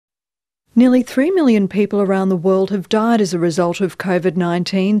Nearly 3 million people around the world have died as a result of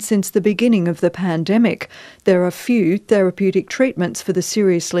COVID-19 since the beginning of the pandemic. There are few therapeutic treatments for the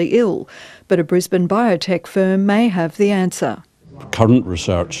seriously ill, but a Brisbane biotech firm may have the answer. Current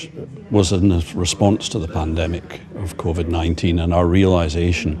research was in response to the pandemic of COVID-19 and our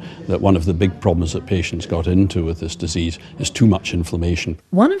realisation that one of the big problems that patients got into with this disease is too much inflammation.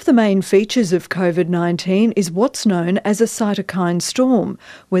 One of the main features of COVID-19 is what's known as a cytokine storm,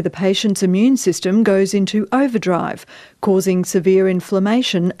 where the patient's immune system goes into overdrive, causing severe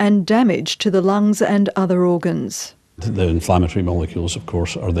inflammation and damage to the lungs and other organs. The inflammatory molecules, of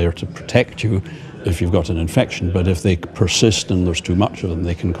course, are there to protect you if you've got an infection, but if they persist and there's too much of them,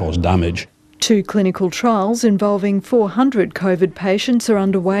 they can cause damage. 2 clinical trials involving 400 COVID patients are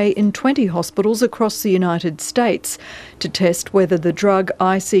underway in 20 hospitals across the United States to test whether the drug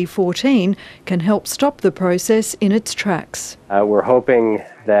IC14 can help stop the process in its tracks. We're hoping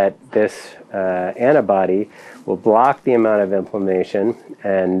that this antibody will block the amount of inflammation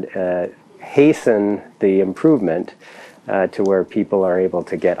and hasten the improvement to where people are able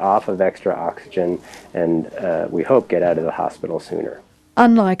to get off of extra oxygen and we hope get out of the hospital sooner.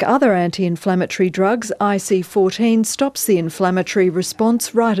 Unlike other anti-inflammatory drugs, IC14 stops the inflammatory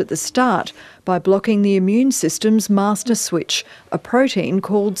response right at the start by blocking the immune system's master switch, a protein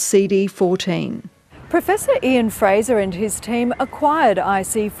called CD14. Professor Ian Frazer and his team acquired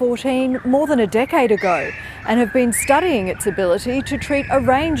IC14 more than a decade ago and have been studying its ability to treat a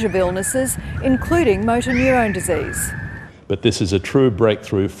range of illnesses, including motor neurone disease. But this is a true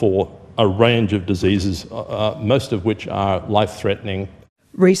breakthrough for a range of diseases, most of which are life-threatening.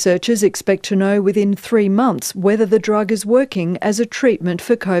 Researchers expect to know within 3 months whether the drug is working as a treatment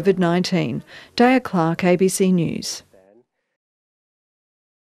for COVID-19. Daya Clark, ABC News.